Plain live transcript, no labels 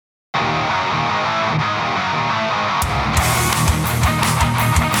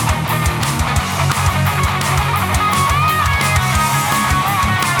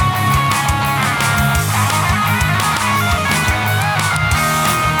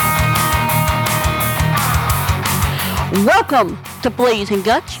Welcome to Blaze and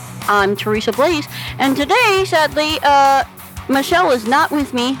Guts. I'm Teresa Blaze, and today, sadly, Michelle is not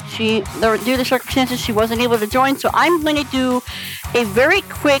with me. Due to circumstances, she wasn't able to join, so I'm going to do a very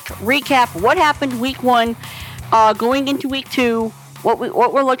quick recap of what happened week 1, going into week 2, what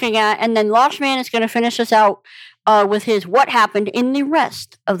we're looking at, and then Lost Man is going to finish us out with his what happened in the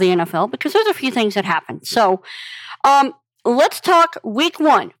rest of the NFL, because there's a few things that happened. So, let's talk week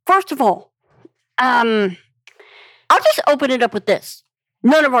 1. First of all, I'll just open it up with this.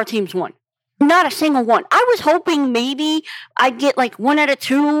 None of our teams won. Not a single one. I was hoping maybe I'd get like 1 out of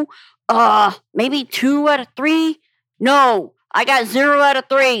 2, maybe 2 out of 3. No, I got 0 out of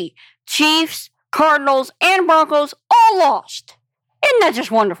 3. Chiefs, Cardinals, and Broncos all lost. Isn't that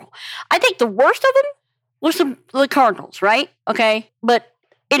just wonderful? I think the worst of them was the Cardinals, right? Okay, but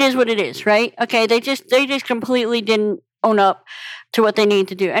it is what it is, right? Okay, they just completely didn't own up to what they need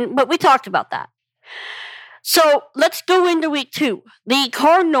to do, but we talked about that. So let's go into week 2. The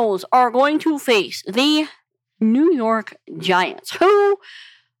Cardinals are going to face the New York Giants, who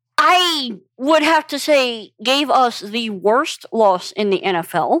I would have to say gave us the worst loss in the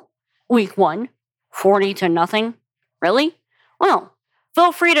NFL. Week 1, 40-0. Really? Well,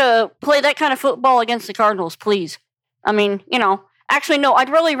 feel free to play that kind of football against the Cardinals, please. I mean, actually, no, I'd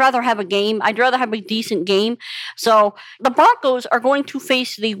really rather have a game. I'd rather have a decent game. So the Broncos are going to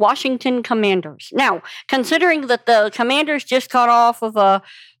face the Washington Commanders. Now, considering that the Commanders just got off of a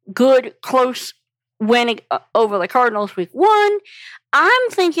good, close win over the Cardinals week 1, I'm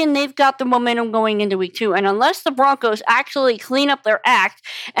thinking they've got the momentum going into week 2. And unless the Broncos actually clean up their act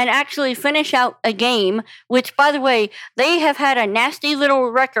and actually finish out a game, which, by the way, they have had a nasty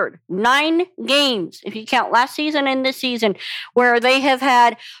little record, 9 games, if you count last season and this season, where they have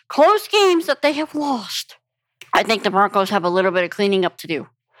had close games that they have lost. I think the Broncos have a little bit of cleaning up to do.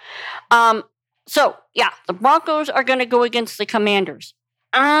 So, yeah, the Broncos are going to go against the Commanders.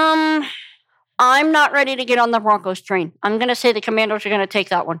 I'm not ready to get on the Broncos train. I'm going to say the Commanders are going to take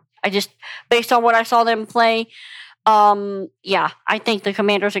that one. Based on what I saw them play, I think the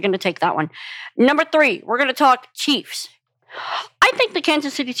Commanders are going to take that one. Number 3, we're going to talk Chiefs. I think the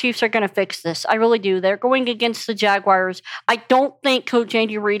Kansas City Chiefs are going to fix this. I really do. They're going against the Jaguars. I don't think Coach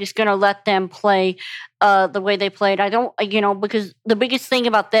Andy Reid is going to let them play the way they played. I don't, because the biggest thing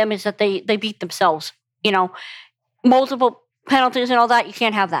about them is that they beat themselves. Multiple penalties and all that, you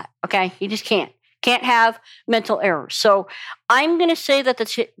can't have that, okay? You just can't. Can't have mental errors. So I'm going to say that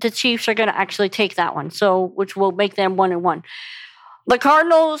the Chiefs are going to actually take that one, which will make them 1-1. The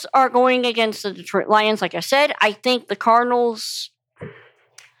Cardinals are going against the Detroit Lions, like I said. I think the Cardinals,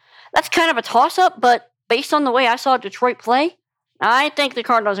 that's kind of a toss-up, but based on the way I saw Detroit play, I think the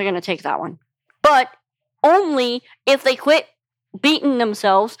Cardinals are going to take that one. But only if they quit beating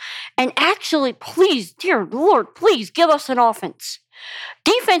themselves and actually, please, dear Lord, please give us an offense.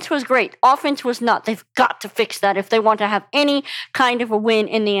 Defense was great. Offense was not. They've got to fix that if they want to have any kind of a win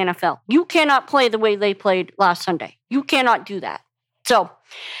in the NFL. You cannot play the way they played last Sunday. You cannot do that. So,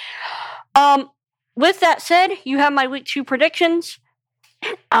 with that said, you have my week 2 predictions.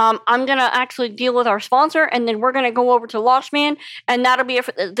 I'm going to actually deal with our sponsor, and then we're going to go over to Lost Man, and that'll be it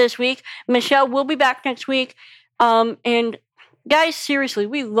for this week. Michelle will be back next week. And guys, seriously,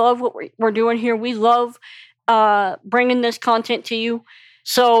 we love what we're doing here. We love bringing this content to you.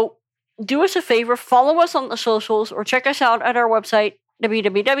 So do us a favor, follow us on the socials, or check us out at our website,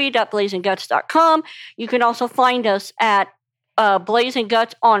 www.blazeandguts.com. You can also find us at Blaze and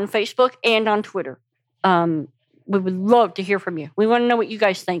Guts on Facebook and on Twitter. We would love to hear from you. We want to know what you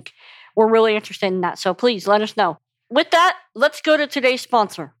guys think. We're really interested in that, so please let us know. With that, let's go to today's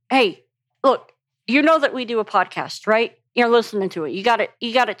sponsor. Hey, look, you know that we do a podcast, right? You're listening to it. You got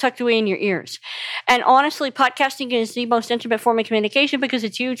it tucked away in your ears. And honestly, podcasting is the most intimate form of communication because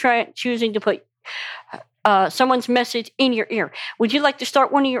it's you choosing to put someone's message in your ear. Would you like to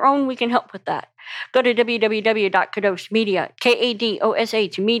start one of your own? We can help with that. Go to www.kadoshmedia,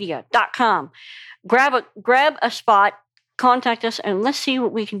 KADOSHmedia.com. Grab a spot, contact us, and let's see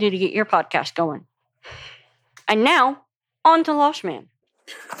what we can do to get your podcast going. And now, on to Lost Man.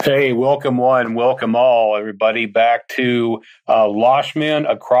 Hey, welcome one, welcome all, everybody, back to Lost Men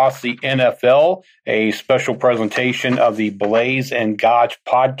Across the NFL, a special presentation of the Blaze and Gotch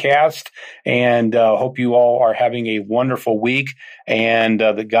podcast. And hope you all are having a wonderful week and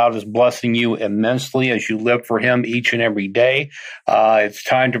that God is blessing you immensely as you live for Him each and every day. It's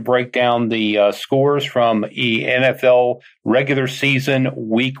time to break down the scores from the NFL regular season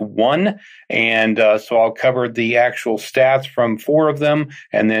week 1. And so I'll cover the actual stats from 4 of them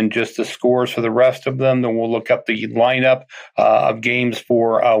and then just the scores for the rest of them. Then we'll look up the lineup of games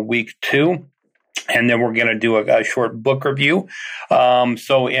for week 2. And then we're going to do a short book review.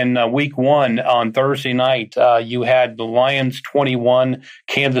 So in week one on Thursday night, you had the Lions 21,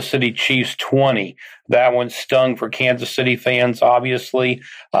 Kansas City Chiefs 20. That one stung for Kansas City fans, obviously.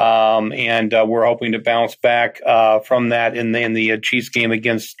 And we're hoping to bounce back from that in the Chiefs game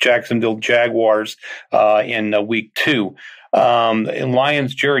against Jacksonville Jaguars in week two. In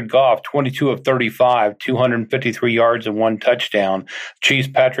Lions, Jared Goff, 22 of 35, 253 yards and 1 touchdown. Chiefs,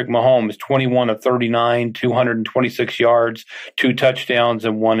 Patrick Mahomes, 21 of 39, 226 yards, 2 touchdowns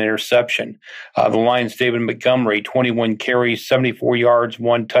and 1 interception. The Lions, David Montgomery, 21 carries, 74 yards,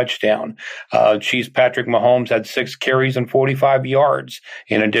 1 touchdown. Chiefs, Patrick Mahomes had 6 carries and 45 yards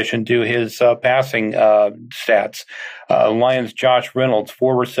in addition to his passing stats. Lions, Josh Reynolds,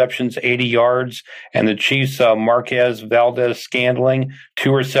 4 receptions, 80 yards, and the Chiefs, Marquez Valdez-Scantling,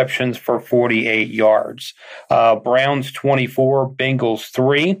 2 receptions for 48 yards. Browns 24, Bengals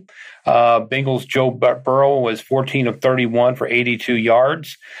 3. Bengals Joe Burrow was 14 of 31 for 82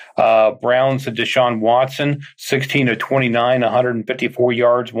 yards. Browns Deshaun Watson, 16 of 29, 154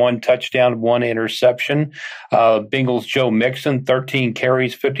 yards, 1 touchdown, 1 interception. Bengals Joe Mixon, 13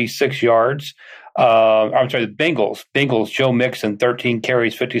 carries, 56 yards. The Bengals, Joe Mixon, 13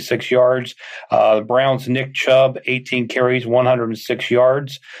 carries, 56 yards. The Browns, Nick Chubb, 18 carries, 106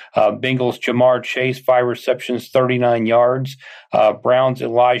 yards. Bengals, Jamar Chase, 5 receptions, 39 yards. Browns,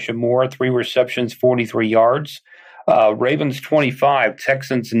 Elijah Moore, 3 receptions, 43 yards. Ravens 25,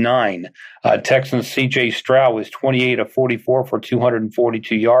 Texans 9. Texans C.J. Stroud was 28 of 44 for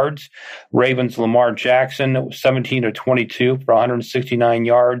 242 yards. Ravens Lamar Jackson 17 of 22 for 169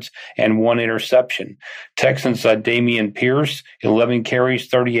 yards and 1 interception. Texans Dameon Pierce 11 carries,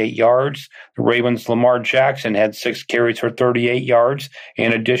 38 yards. The Ravens Lamar Jackson had 6 carries for 38 yards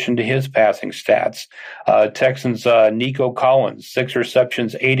in addition to his passing stats. Texans Nico Collins 6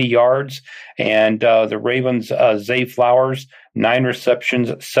 receptions, 80 yards. And the Ravens, Zay Flowers, 9 receptions,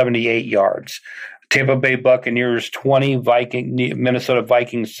 78 yards. Tampa Bay Buccaneers 20, Minnesota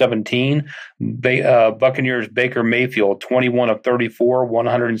Vikings 17. Buccaneers Baker Mayfield 21 of 34,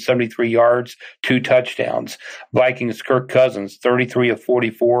 173 yards, 2 touchdowns. Vikings Kirk Cousins 33 of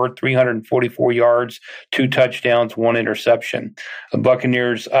 44, 344 yards, 2 touchdowns, 1 interception. The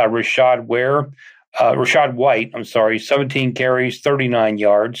Buccaneers Rashad White, 17 carries, 39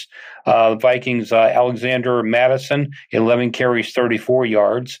 yards. Vikings, Alexander Madison, 11 carries, 34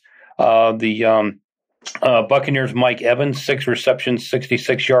 yards. The Buccaneers, Mike Evans, 6 receptions,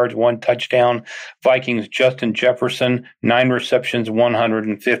 66 yards, 1 touchdown. Vikings, Justin Jefferson, 9 receptions,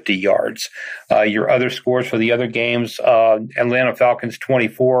 150 yards. Your other scores for the other games, Atlanta Falcons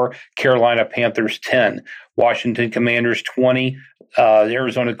 24, Carolina Panthers 10, Washington Commanders 20,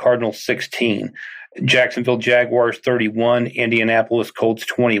 Arizona Cardinals 16. Jacksonville Jaguars 31, Indianapolis Colts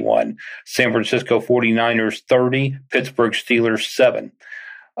 21, San Francisco 49ers 30, Pittsburgh Steelers 7,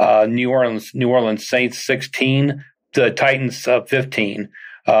 New Orleans Saints 16, the Titans 15,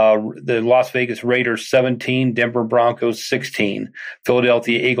 the Las Vegas Raiders 17, Denver Broncos 16,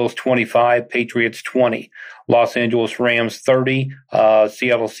 Philadelphia Eagles 25, Patriots 20, Los Angeles Rams 30,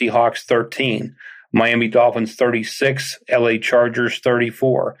 Seattle Seahawks 13, Miami Dolphins 36, LA Chargers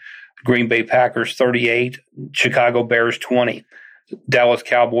 34, Green Bay Packers 38, Chicago Bears 20, Dallas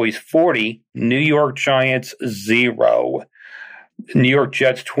Cowboys 40, New York Giants 0, New York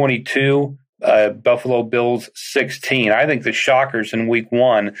Jets 22, Buffalo Bills 16. I think the shockers in week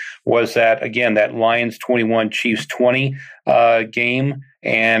one was that Lions 21, Chiefs 20 game.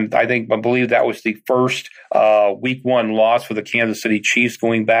 And I believe that was the first week one loss for the Kansas City Chiefs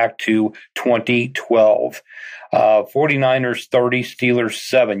going back to 2012. 49ers 30, Steelers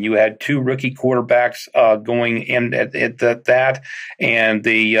 7. You had 2 rookie quarterbacks going in at that. And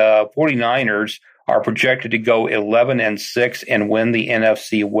the 49ers are projected to go 11-6 and win the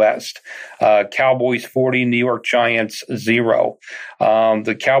NFC West. Cowboys 40, New York Giants 0.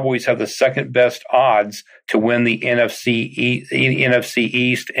 The Cowboys have the second best odds to win the NFC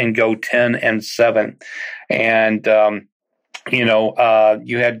East and go 10-7. And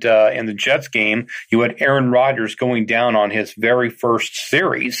you had in the Jets game, you had Aaron Rodgers going down on his very first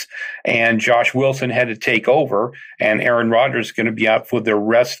series, and Josh Wilson had to take over, and Aaron Rodgers is going to be out for the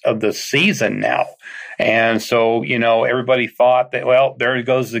rest of the season now. And so, everybody thought that, well, there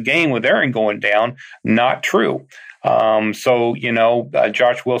goes the game with Aaron going down. Not true. Josh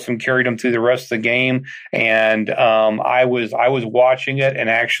Wilson carried him through the rest of the game, and I was watching it and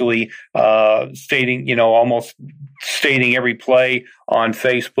actually stating, almost stating every play on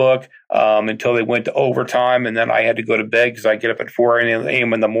Facebook until they went to overtime, and then I had to go to bed because I get up at 4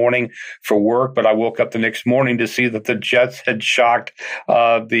 a.m. in the morning for work. But I woke up the next morning to see that the Jets had shocked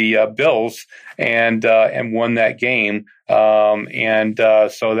the Bills and won that game.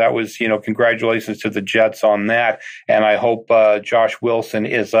 So that was, congratulations to the Jets on that. And I hope Josh Wilson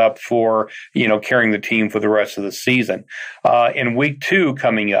is up for, carrying the team for the rest of the season. In week 2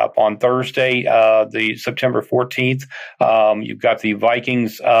 coming up on Thursday, the September 14th, you've got the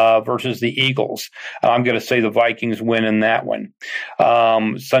Vikings versus the Eagles. I'm going to say the Vikings win in that one.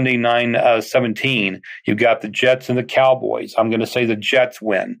 Sunday 9/17, you've got the Jets and the Cowboys. I'm going to say the Jets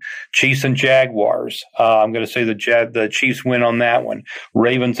win. Chiefs and Jaguars. I'm going to say the Chiefs win on that one.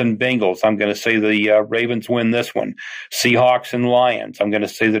 Ravens and Bengals. I'm going to say the Ravens win this one. Seahawks and Lions. I'm going to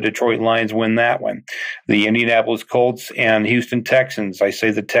say the Detroit Lions win that one. The Indianapolis Colts and Houston Texans. I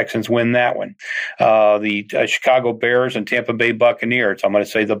say the Texans win that one. The Chicago Bears and Tampa Bay Buccaneers. I'm going to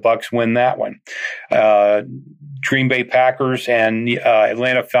say the Bucs win that one. Green Bay Packers and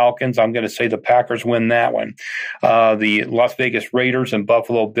Atlanta Falcons. I'm going to say the Packers win that one. The Las Vegas Raiders and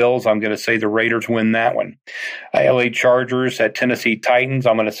Buffalo Bills. I'm going to say the Raiders win that one. LA Chargers at Tennessee Titans.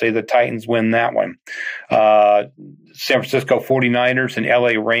 I'm going to say the Titans win that one. San Francisco 49ers and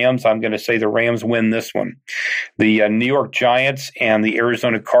LA Rams. I'm going to say the Rams win this one. The New York Giants and the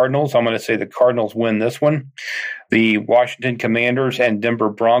Arizona Cardinals. I'm going to say the Cardinals win this one. The Washington Commanders and Denver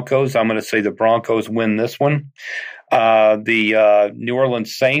Broncos. I'm going to say the Broncos win this one. The New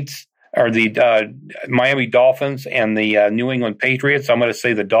Orleans Saints or the Miami Dolphins and the New England Patriots. I'm going to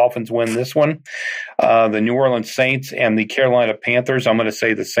say the Dolphins win this one. The New Orleans Saints and the Carolina Panthers. I'm going to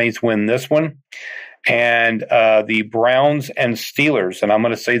say the Saints win this one. And the Browns and Steelers, and I'm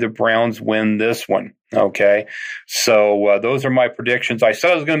going to say the Browns win this one. Okay, so those are my predictions. I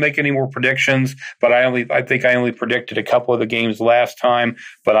said I was going to make any more predictions, but I think I only predicted a couple of the games last time.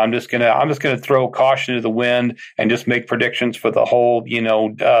 But I'm just gonna throw caution to the wind and just make predictions for the whole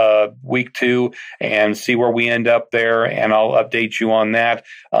week 2 and see where we end up there, and I'll update you on that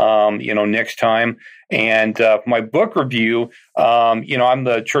next time. And my book review, I'm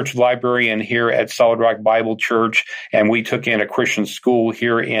the church librarian here at Solid Rock Bible Church, and we took in a Christian school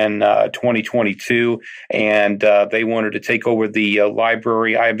here in 2022, and they wanted to take over the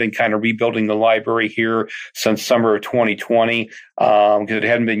library. I've been kind of rebuilding the library here since summer of 2020 because it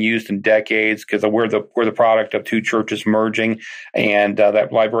hadn't been used in decades because we're the product of 2 churches merging, and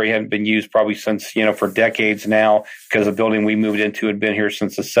that library hadn't been used probably since, for decades now because the building we moved into had been here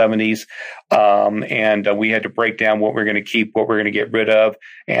since the 70s. And we had to break down what we're going to keep, what we're going to get rid of.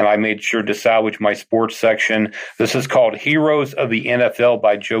 And I made sure to salvage my sports section. This is called Heroes of the NFL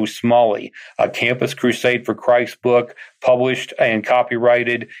by Joe Smalley, a Campus Crusade for Christ book published and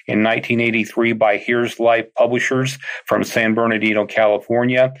copyrighted in 1983 by Here's Life Publishers from San Bernardino,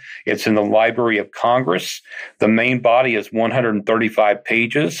 California. It's in the Library of Congress. The main body is 135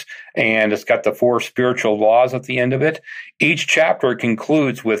 pages, and it's got the 4 spiritual laws at the end of it. Each chapter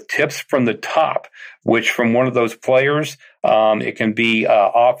concludes with tips from the top, which from one of those players, it can be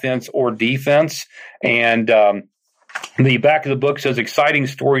offense or defense. And the back of the book says exciting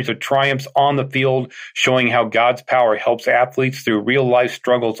stories of triumphs on the field, showing how God's power helps athletes through real-life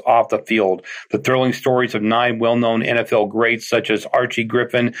struggles off the field. The thrilling stories of 9 well-known NFL greats such as Archie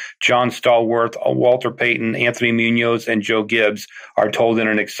Griffin, John Stallworth, Walter Payton, Anthony Munoz, and Joe Gibbs are told in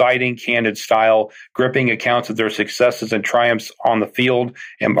an exciting, candid style, gripping accounts of their successes and triumphs on the field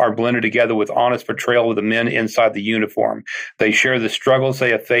and are blended together with honest portrayal of the men inside the uniform. They share the struggles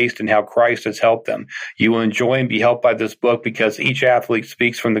they have faced and how Christ has helped them. You will enjoy and be helped by this book because each athlete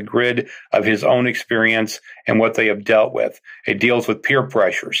speaks from the grid of his own experience and what they have dealt with. It deals with peer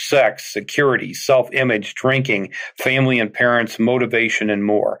pressure, sex, security, self-image, drinking, family and parents, motivation, and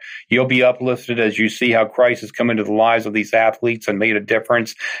more. You'll be uplifted as you see how Christ has come into the lives of these athletes and made a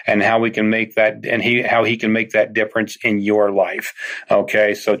difference, and how we can make that, and how he can make that difference in your life.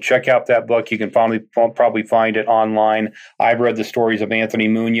 Okay, so check out that book. You can probably find it online. I've read the stories of Anthony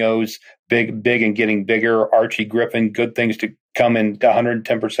Munoz, Big and Getting Bigger, Archie Griffin, Good Things to Come in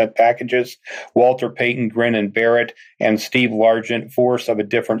 110% packages, Walter Payton, Grin and Barrett, and Steve Largent, Force of a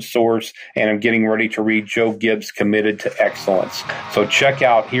Different Source, and I'm getting ready to read Joe Gibbs, Committed to Excellence. So check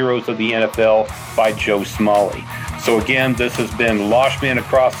out Heroes of the NFL by Joe Smalley. So again, this has been Loshman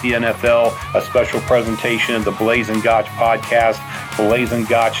Across the NFL, a special presentation of the Blaze and Gotch podcast,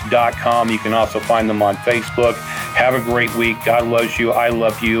 blazeandgotch.com. You can also find them on Facebook. Have a great week. God loves you. I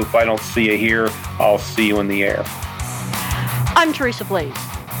love you. If I don't see you here, I'll see you in the air. I'm Teresa Blaze.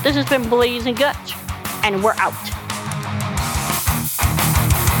 This has been Blaze and Gotch, and we're out.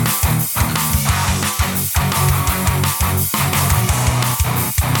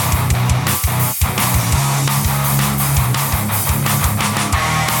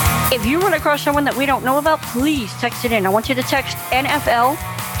 If you run across someone that we don't know about, please text it in. I want you to text NFL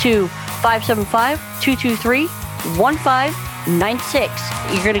to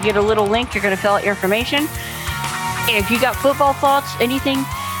 575-223-1596. You're going to get a little link. You're going to fill out your information. If you got football thoughts, anything,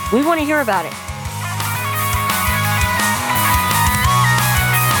 we want to hear about it.